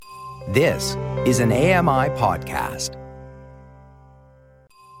This is an AMI podcast.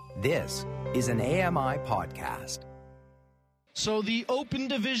 This is an AMI podcast. So the Open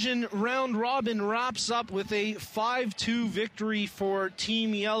Division round robin wraps up with a 5-2 victory for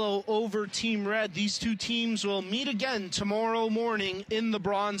Team Yellow over Team Red. These two teams will meet again tomorrow morning in the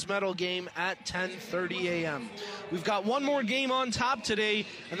bronze medal game at 10:30 a.m. We've got one more game on tap today,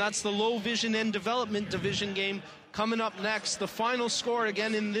 and that's the Low Vision and Development Division game. Coming up next, the final score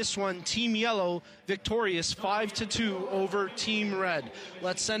again in this one, Team Yellow victorious 5-2 over Team Red.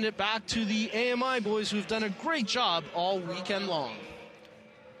 Let's send it back to the AMI boys who've done a great job all weekend long.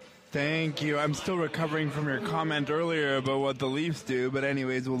 Thank you. I'm still recovering from your comment earlier about what the Leafs do, but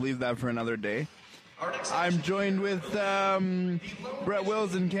anyways, we'll leave that for another day. I'm joined with Brett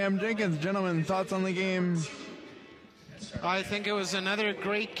Wills and Cam Jenkins. Gentlemen, thoughts on the game? I think it was another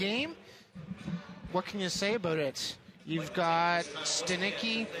great game. What can you say about it? You've got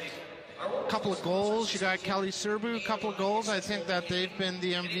Stanicki, a couple of goals. You got Kelly Serbu, a couple of goals. I think that they've been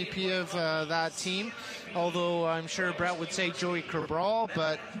the MVP of that team, although I'm sure Brett would say Joey Cabral,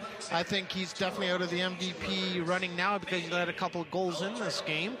 but I think he's definitely out of the MVP running now because he let a couple of goals in this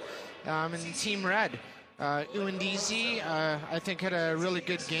game. And Team Red, Uwandisi, I think had a really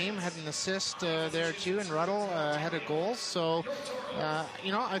good game, had an assist there too, and Ruddle had a goal. So,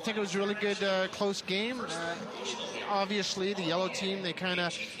 I think it was a really good close game. Obviously, the yellow team, they kind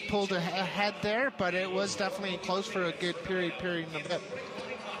of pulled ahead there, but it was definitely close for a good period and a bit.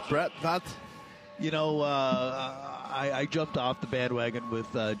 Brett, thoughts? I jumped off the bandwagon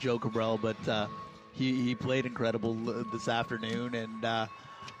with Joe Cabral, but he played incredible this afternoon, and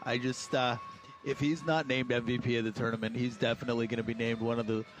I just... if he's not named MVP of the tournament, he's definitely going to be named one of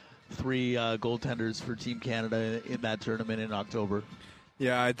the three goaltenders for Team Canada in that tournament in October.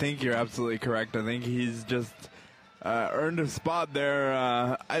 Yeah, I think you're absolutely correct. I think he's just earned a spot there.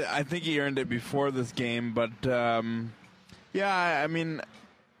 I think he earned it before this game, but I mean,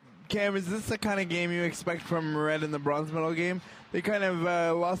 Cam, is this the kind of game you expect from Red in the bronze medal game? They kind of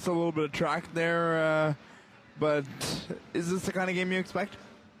lost a little bit of track there, but is this the kind of game you expect?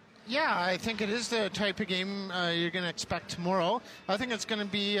 Yeah, I think it is the type of game you're going to expect tomorrow. I think it's going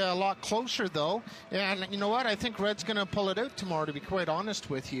to be a lot closer, though. And you know what? I think Red's going to pull it out tomorrow, to be quite honest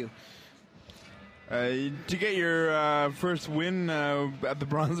with you. To get your first win at the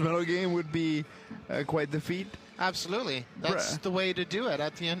bronze medal game would be quite the feat. Absolutely. That's the way to do it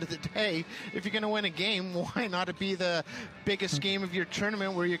at the end of the day. If you're going to win a game, why not it be the biggest game of your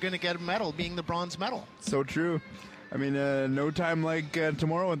tournament where you're going to get a medal, being the bronze medal? So true. I mean, no time like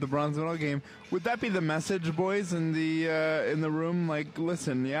tomorrow at the bronze medal game. Would that be the message, boys, in the room? Like,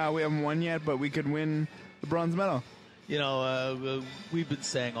 listen, yeah, we haven't won yet, but we could win the bronze medal. We've been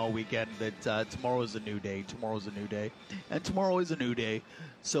saying all weekend that tomorrow is a new day. Tomorrow's a new day, and tomorrow is a new day.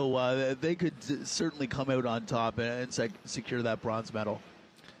 So they could certainly come out on top and secure that bronze medal.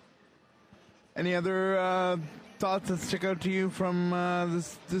 Any other thoughts that stick out to you from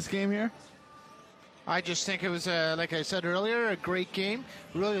this game here? I just think it was, like I said earlier, a great game.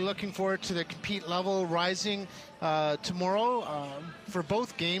 Really looking forward to the compete level rising tomorrow for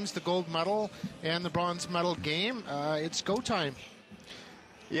both games, the gold medal and the bronze medal game. It's go time.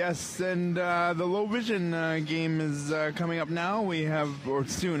 Yes, and the low vision game is coming up now. We have, or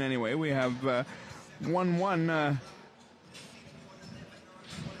soon anyway, we have 1-1.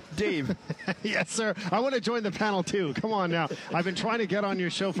 Dave. Yes, sir. I want to join the panel, too. Come on now. I've been trying to get on your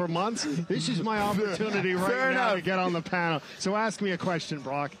show for months. This is my opportunity right now to get on the panel. So ask me a question,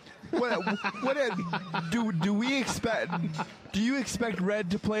 Brock. Do we expect? Do you expect Red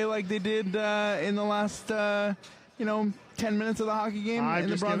to play like they did in the last 10 minutes of the hockey game?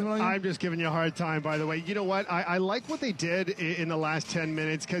 I'm just giving you a hard time, by the way. You know what? I like what they did in the last 10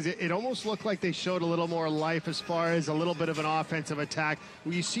 minutes because it almost looked like they showed a little more life as far as a little bit of an offensive attack.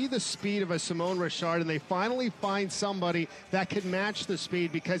 You see the speed of a Simone Richard, and they finally find somebody that can match the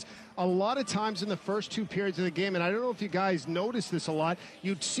speed because a lot of times in the first two periods of the game, and I don't know if you guys noticed this a lot,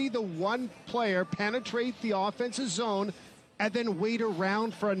 you'd see the one player penetrate the offensive zone and then wait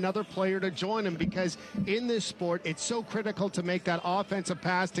around for another player to join him because in this sport, it's so critical to make that offensive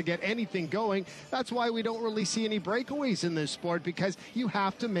pass to get anything going. That's why we don't really see any breakaways in this sport because you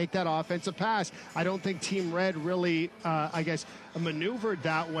have to make that offensive pass. I don't think Team Red really, maneuvered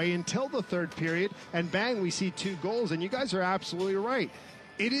that way until the third period, and bang, we see 2 goals, and you guys are absolutely right.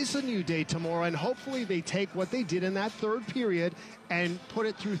 It is a new day tomorrow, and hopefully they take what they did in that third period and put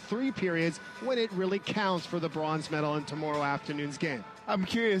it through 3 periods when it really counts for the bronze medal in tomorrow afternoon's game. I'm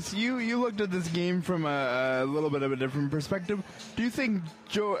curious. You looked at this game from a little bit of a different perspective. Do you think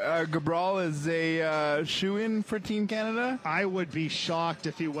Cabral is a shoe-in for Team Canada? I would be shocked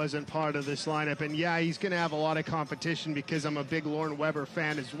if he wasn't part of this lineup. And yeah, he's going to have a lot of competition because I'm a big Lauren Weber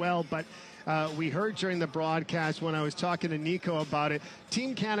fan as well. But we heard during the broadcast when I was talking to Nico about it,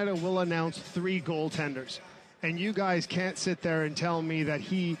 Team Canada will announce 3 goaltenders. And you guys can't sit there and tell me that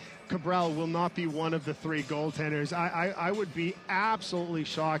Cabral will not be one of the 3 goaltenders. I would be absolutely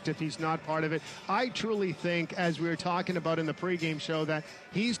shocked if he's not part of it. I truly think, as we were talking about in the pregame show, that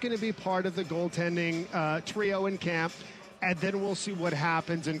he's going to be part of the goaltending trio in camp. And then we'll see what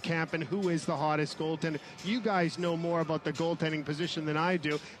happens in camp and who is the hottest goaltender. You guys know more about the goaltending position than I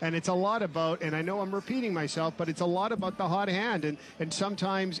do. And it's a lot about, and I know I'm repeating myself, but it's a lot about the hot hand. And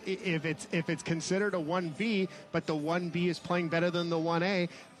sometimes if it's considered a 1B, but the 1B is playing better than the 1A,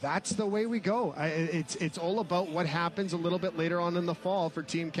 that's the way we go. It's all about what happens a little bit later on in the fall for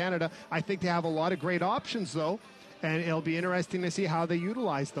Team Canada. I think they have a lot of great options, though, and it'll be interesting to see how they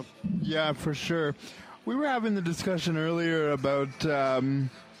utilize them. Yeah, for sure. We were having the discussion earlier about, the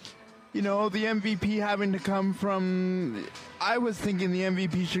MVP having to come from. I was thinking the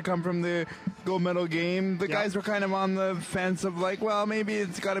MVP should come from the gold medal game. The guys were kind of on the fence of like, well, maybe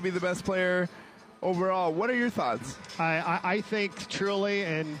it's got to be the best player overall. What are your thoughts? I think truly,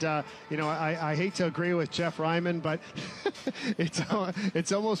 and I hate to agree with Jeff Ryman, but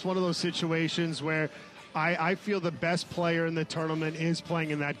it's almost one of those situations where I feel the best player in the tournament is playing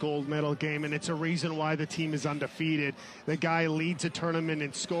in that gold medal game, and it's a reason why the team is undefeated. The guy leads a tournament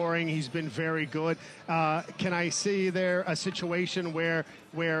in scoring. He's been very good. Can I see there a situation where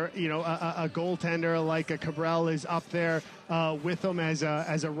a goaltender like a Cabral is up there with him as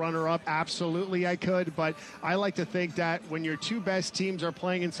a runner-up? Absolutely, I could. But I like to think that when your 2 best teams are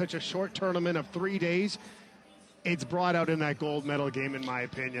playing in such a short tournament of 3 days, it's brought out in that gold medal game, in my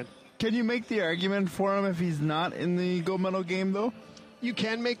opinion. Can you make the argument for him if he's not in the gold medal game, though? You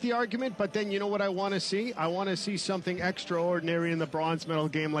can make the argument, but then you know what I want to see? I want to see something extraordinary in the bronze medal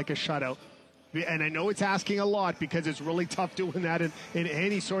game, like a shutout. And I know it's asking a lot because it's really tough doing that in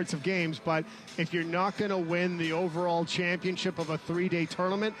any sorts of games. But if you're not going to win the overall championship of a 3-day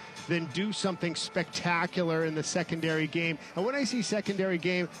tournament, then do something spectacular in the secondary game. And when I see secondary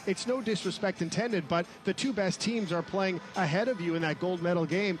game, it's no disrespect intended, but the 2 best teams are playing ahead of you in that gold medal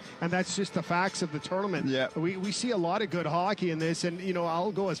game. And that's just the facts of the tournament. Yeah. We see a lot of good hockey in this. And,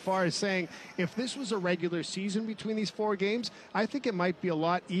 I'll go as far as saying if this was a regular season between these 4 games, I think it might be a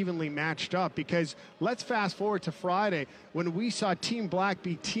lot evenly matched up. Because let's fast forward to Friday when we saw Team Black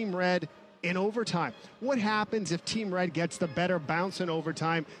beat Team Red in overtime. What happens if Team Red gets the better bounce in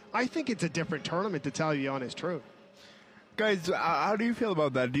overtime? I think it's a different tournament, to tell you the honest truth. Guys, how do you feel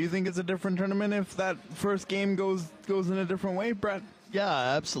about that? Do you think it's a different tournament if that first game goes in a different way, Brett? Yeah,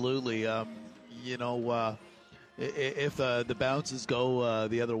 absolutely. If the bounces go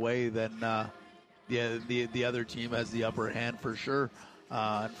the other way, then the other team has the upper hand for sure.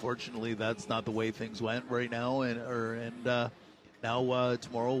 Unfortunately, that's not the way things went right now, and now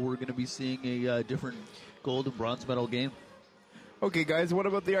tomorrow we're going to be seeing a different gold and bronze medal game. Okay, guys, what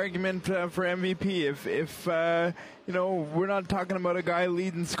about the argument for MVP? If we're not talking about a guy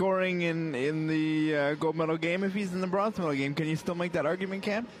leading scoring in the gold medal game, if he's in the bronze medal game, can you still make that argument,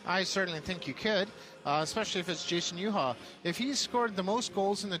 Cam? I certainly think you could, especially if it's Jason Yuha. If he's scored the most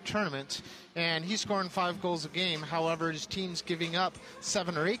goals in the tournament and he's scoring 5 goals a game, however, his team's giving up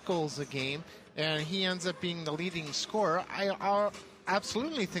 7 or 8 goals a game, and he ends up being the leading scorer, I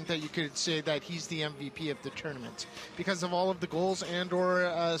absolutely think that you could say that he's the MVP of the tournament because of all of the goals and or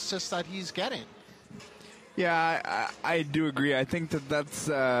assists that he's getting. Yeah, I do agree. I think that's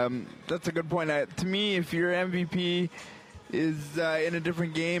a good point. To me, if your MVP is in a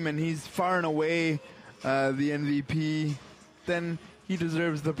different game and he's far and away the MVP, then he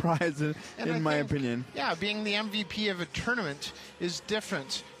deserves the prize, in my opinion. Yeah, being the MVP of a tournament is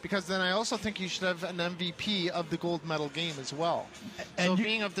different because then I also think you should have an MVP of the gold medal game as well. And so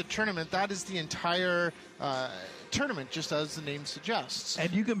being of the tournament, that is the entire tournament, just as the name suggests.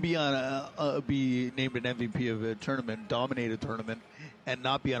 And you can be be named an MVP of a tournament, dominate a tournament, and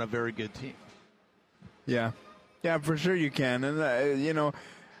not be on a very good team. Yeah, for sure you can, and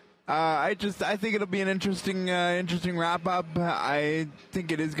I think it'll be an interesting wrap up. I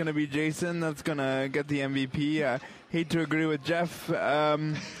think it is going to be Jason that's going to get the MVP. Hate to agree with Jeff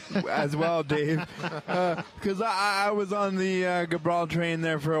as well, Dave, because I was on the Cabral train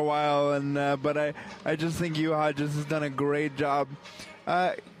there for a while, but I just think Juha just has done a great job.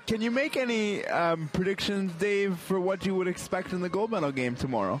 Can you make any predictions, Dave, for what you would expect in the gold medal game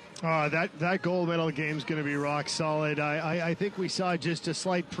tomorrow? That gold medal game is going to be rock solid. I think we saw just a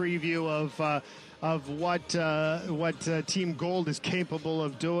slight preview of what Team Gold is capable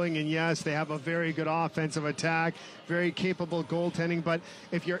of doing, and yes, they have a very good offensive attack, very capable goaltending. But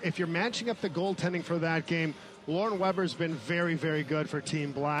if you're matching up the goaltending for that game, Lauren Weber's been very, very good for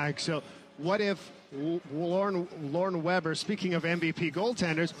Team Black. So what if Lauren Weber, speaking of MVP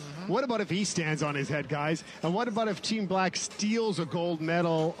goaltenders, what about if he stands on his head, guys? And what about if Team Black steals a gold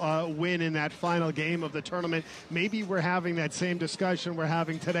medal win in that final game of the tournament? Maybe we're having that same discussion we're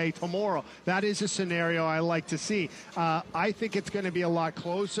having today, tomorrow. That is a scenario I like to see. I think it's going to be a lot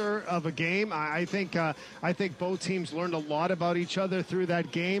closer of a game. I think both teams learned a lot about each other through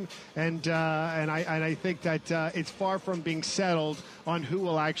that game, and I think that it's far from being settled on who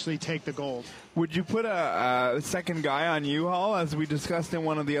will actually take the gold. Would you put a second guy on U-Haul, as we discussed in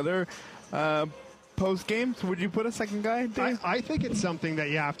one of the other post games? Would you put a second guy, Dave? I think it's something that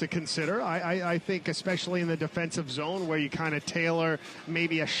you have to consider. I think especially in the defensive zone where you kind of tailor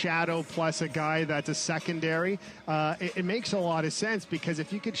maybe a shadow plus a guy that's a secondary, it makes a lot of sense, because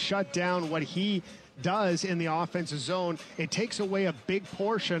if you could shut down what he does in the offensive zone, it takes away a big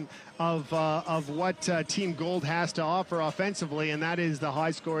portion of what Team Gold has to offer offensively, and that is the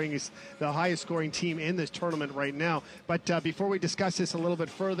highest scoring team in this tournament right now. But before we discuss this a little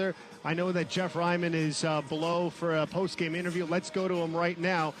bit further, I know that Jeff Ryman is below for a post-game interview. Let's go to him right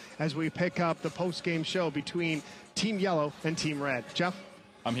now as we pick up the post-game show between Team Yellow and Team Red. Jeff?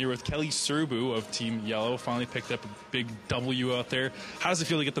 I'm here with Kelly Serbu of Team Yellow. Finally picked up a big W out there. How does it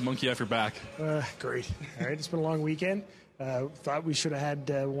feel to get the monkey off your back? Great. All right, it's been a long weekend. Thought we should have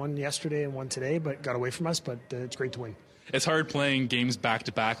had one yesterday and one today, but got away from us. But it's great to win. It's hard playing games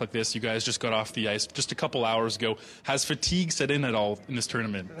back-to-back like this. You guys just got off the ice just a couple hours ago. Has fatigue set in at all in this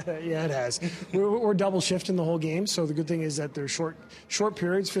tournament? Yeah, it has. We're double shifting the whole game, so the good thing is that they're short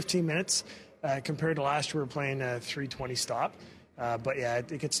periods, 15 minutes, compared to last year we were playing a 3:20 stop. But yeah,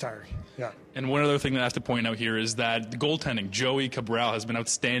 it gets tiring. Yeah. And one other thing that I have to point out here is that the goaltending, Joey Cabral, has been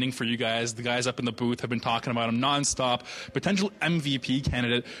outstanding for you guys. The guys up in the booth have been talking about him nonstop. Potential MVP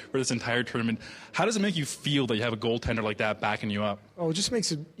candidate for this entire tournament. How does it make you feel that you have a goaltender like that backing you up? Oh, it just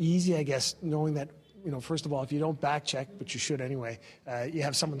makes it easy, I guess, knowing that, first of all, if you don't back check, but you should anyway, you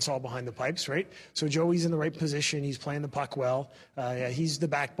have someone solid behind the pipes, right? So Joey's in the right position. He's playing the puck well. He's the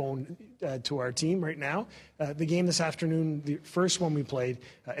backbone to our team right now. The game this afternoon, the first one we played,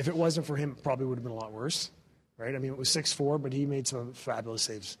 if it wasn't for him, it probably would have been a lot worse, right? I mean, it was 6-4, but he made some fabulous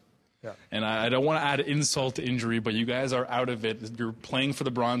saves. Yeah. And I don't want to add insult to injury, but you guys are out of it. You're playing for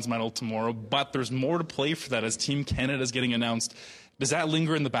the bronze medal tomorrow, but there's more to play for that as Team Canada is getting announced. Does that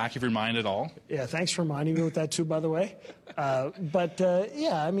linger in the back of your mind at all? Yeah, thanks for reminding me with that too, by the way.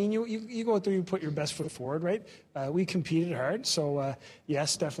 Yeah, I mean, you go out there, you put your best foot forward, right? We competed hard, so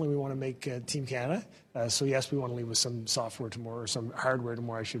yes, definitely we want to make Team Canada. So yes, we want to leave with some software tomorrow, or some hardware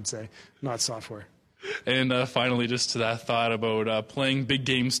tomorrow, I should say, not software. And finally, just to that thought about playing big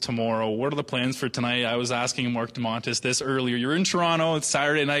games tomorrow, what are the plans for tonight? I was asking Mark DeMontis this earlier. You're in Toronto, it's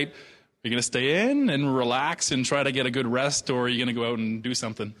Saturday night. Are you going to stay in and relax and try to get a good rest, or are you going to go out and do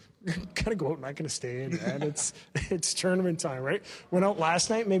something? Gotta go out, not going to stay in, man. It's tournament time, right? Went out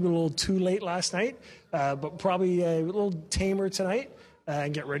last night, maybe a little too late last night, but probably a little tamer tonight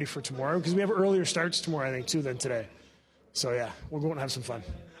and get ready for tomorrow, because we have earlier starts tomorrow, I think, too, than today. So, yeah, we'll go out and have some fun.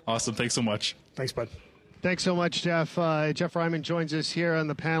 Awesome. Thanks so much. Thanks, bud. Thanks so much, Jeff. Jeff Ryman joins us here on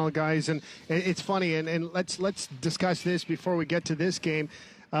the panel, guys, and it's funny, and let's discuss this before we get to this game.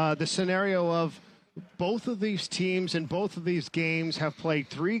 The scenario of both of these teams and both of these games have played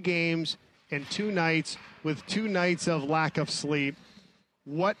 3 games in 2 nights with 2 nights of lack of sleep.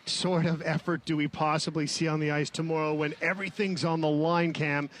 What sort of effort do we possibly see on the ice tomorrow when everything's on the line,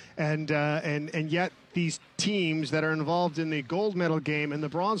 Cam, and yet these teams that are involved in the gold medal game and the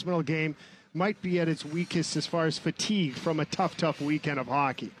bronze medal game might be at its weakest as far as fatigue from a tough weekend of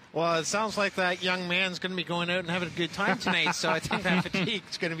hockey? Well, it sounds like that young man's going to be going out and having a good time tonight, so I think that fatigue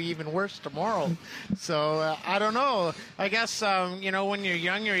is going to be even worse tomorrow. So I don't know. I guess, when you're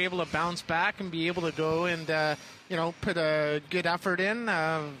young, you're able to bounce back and be able to go and, put a good effort in.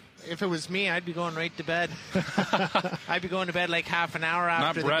 If it was me, I'd be going right to bed. I'd be going to bed like half an hour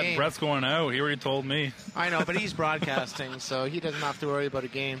after Not Brett. The game. Brett's going out. He already told me. I know, but he's broadcasting, so he doesn't have to worry about a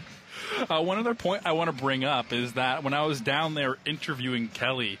game. One other point I want to bring up is that when I was down there interviewing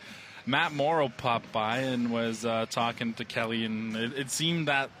Kelly, Matt Morrow popped by and was talking to Kelly, and it seemed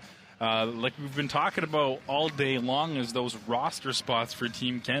that, like we've been talking about all day long, is those roster spots for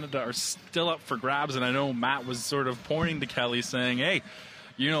Team Canada are still up for grabs. And I know Matt was sort of pointing to Kelly saying, hey,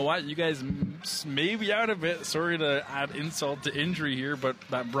 you know what, you guys may be out of it. Sorry to add insult to injury here, but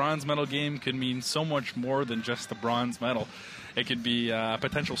that bronze medal game could mean so much more than just the bronze medal. It could be a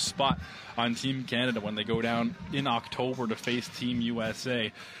potential spot on Team Canada when they go down in October to face Team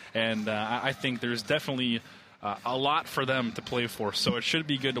USA. And I think there's definitely a lot for them to play for. So it should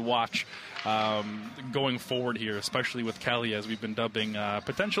be good to watch going forward here, especially with Kelly, as we've been dubbing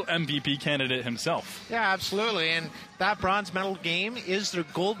potential MVP candidate himself. Yeah, absolutely. And that bronze medal game is their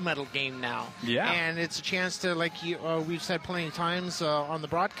gold medal game now. Yeah. And it's a chance to, like we've said plenty of times on the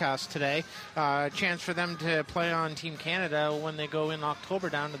broadcast today, a chance for them to play on Team Canada when they go in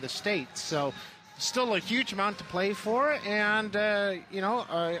October down to the States. So still a huge amount to play for, and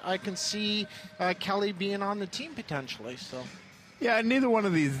I can see Kelly being on the team potentially. So, yeah, neither one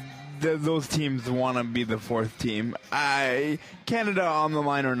of those teams want to be the fourth team. Canada on the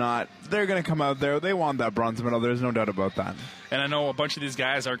line or not, they're going to come out there. They want that bronze medal. There's no doubt about that. And I know a bunch of these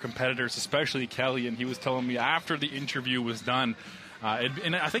guys are competitors, especially Kelly, and he was telling me after the interview was done,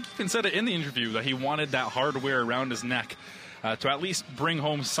 and I think he even said it in the interview, that he wanted that hardware around his neck to at least bring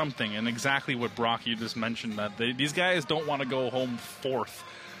home something, and exactly what Brock, you just mentioned, that these guys don't want to go home fourth.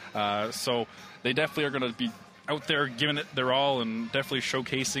 So they definitely are going to be out there giving it their all and definitely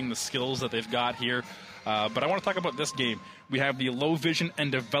showcasing the skills that they've got here. But I want to talk about this game. We have the low vision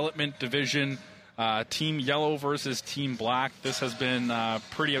and development division, Team Yellow versus Team Black. This has been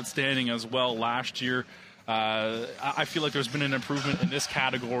pretty outstanding as well last year. I feel like there's been an improvement in this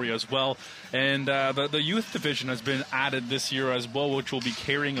category as well. And the youth division has been added this year as well, which will be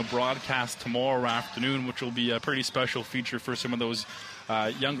carrying a broadcast tomorrow afternoon, which will be a pretty special feature for some of those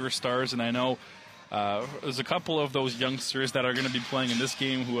younger stars. And I know there's a couple of those youngsters that are going to be playing in this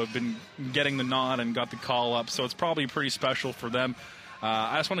game who have been getting the nod and got the call up. So it's probably pretty special for them.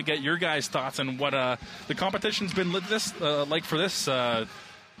 I just want to get your guys' thoughts on what the competition's been like for this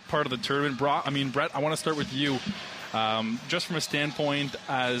part of the tournament. Brett, I want to start with you. Just from a standpoint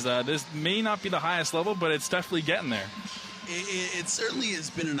as this may not be the highest level, but it's definitely getting there. It certainly has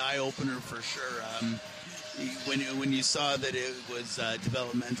been an eye-opener for sure. When you saw that it was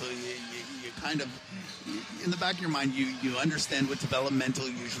developmental, you kind of, in the back of your mind, you understand what developmental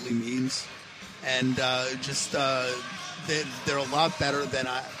usually means. And they're a lot better than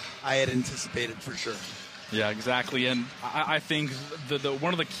I had anticipated for sure. Yeah, exactly. And I think the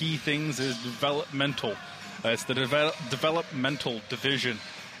one of the key things is developmental. It's the developmental division.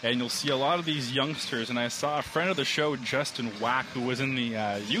 And you'll see a lot of these youngsters. And I saw a friend of the show, Justin Wack, who was in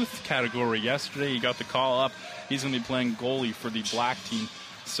the youth category yesterday. He got the call up. He's going to be playing goalie for the black team.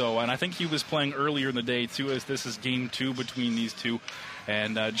 So, and I think he was playing earlier in the day, too, as this is game 2 between these two.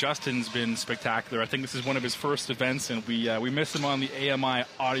 And Justin's been spectacular. I think this is one of his first events, and we missed him on the AMI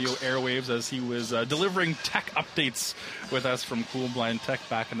audio airwaves as he was delivering tech updates with us from Cool Blind Tech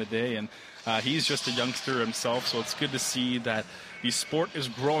back in the day. And he's just a youngster himself, so it's good to see that the sport is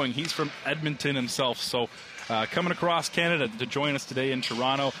growing. He's from Edmonton himself, so coming across Canada to join us today in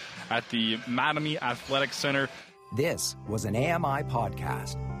Toronto at the Mattamy Athletic Centre. This was an AMI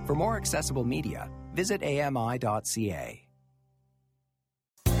podcast. For more accessible media, visit ami.ca.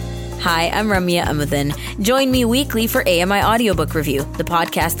 Hi, I'm Ramya Amadhan. Join me weekly for AMI Audiobook Review, the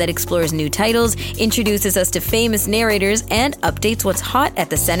podcast that explores new titles, introduces us to famous narrators, and updates what's hot at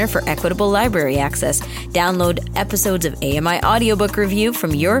the Center for Equitable Library Access. Download episodes of AMI Audiobook Review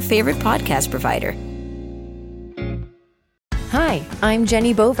from your favorite podcast provider. Hi, I'm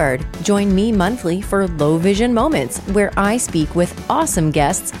Jenny Bovard. Join me monthly for Low Vision Moments, where I speak with awesome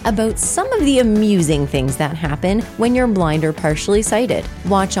guests about some of the amusing things that happen when you're blind or partially sighted.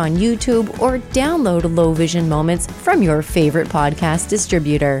 Watch on YouTube or download Low Vision Moments from your favorite podcast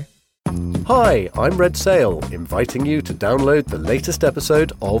distributor. Hi, I'm Red Sail, inviting you to download the latest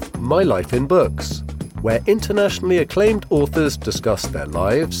episode of My Life in Books, where internationally acclaimed authors discuss their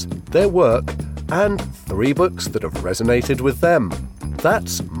lives, their work, and 3 books that have resonated with them.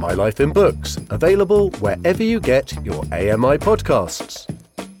 That's My Life in Books, available wherever you get your AMI podcasts.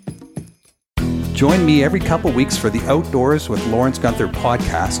 Join me every couple weeks for the Outdoors with Lawrence Gunther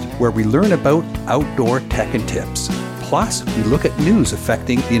podcast, where we learn about outdoor tech and tips. Plus, we look at news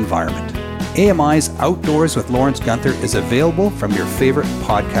affecting the environment. AMI's Outdoors with Lawrence Gunther is available from your favorite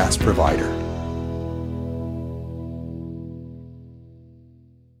podcast provider.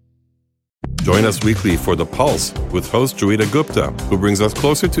 Join us weekly for The Pulse with host Joeita Gupta, who brings us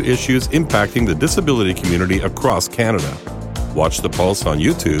closer to issues impacting the disability community across Canada. Watch The Pulse on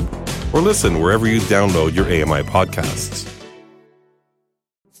YouTube or listen wherever you download your AMI podcasts.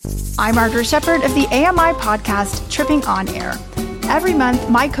 I'm Margaret Shepard of the AMI podcast Tripping On Air. Every month,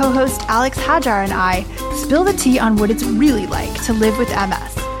 my co-host Alex Hajar and I spill the tea on what it's really like to live with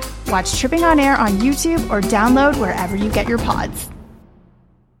MS. Watch Tripping on Air on YouTube or download wherever you get your pods.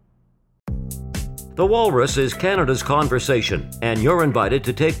 The Walrus is Canada's conversation, and you're invited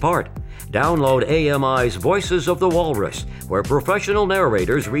to take part. Download AMI's Voices of the Walrus, where professional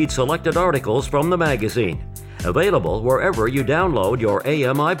narrators read selected articles from the magazine. Available wherever you download your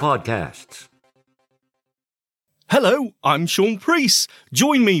AMI podcasts. Hello, I'm Sean Priest.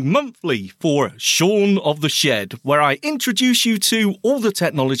 Join me monthly for Shaun of the Shed, where I introduce you to all the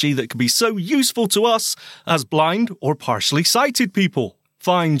technology that can be so useful to us as blind or partially sighted people.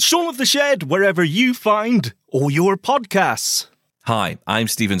 Find Shaun of the Shed wherever you find all your podcasts. Hi, I'm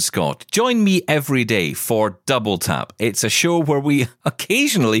Stephen Scott. Join me every day for Double Tap. It's a show where we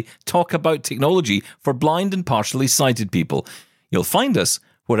occasionally talk about technology for blind and partially sighted people. You'll find us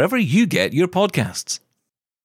wherever you get your podcasts.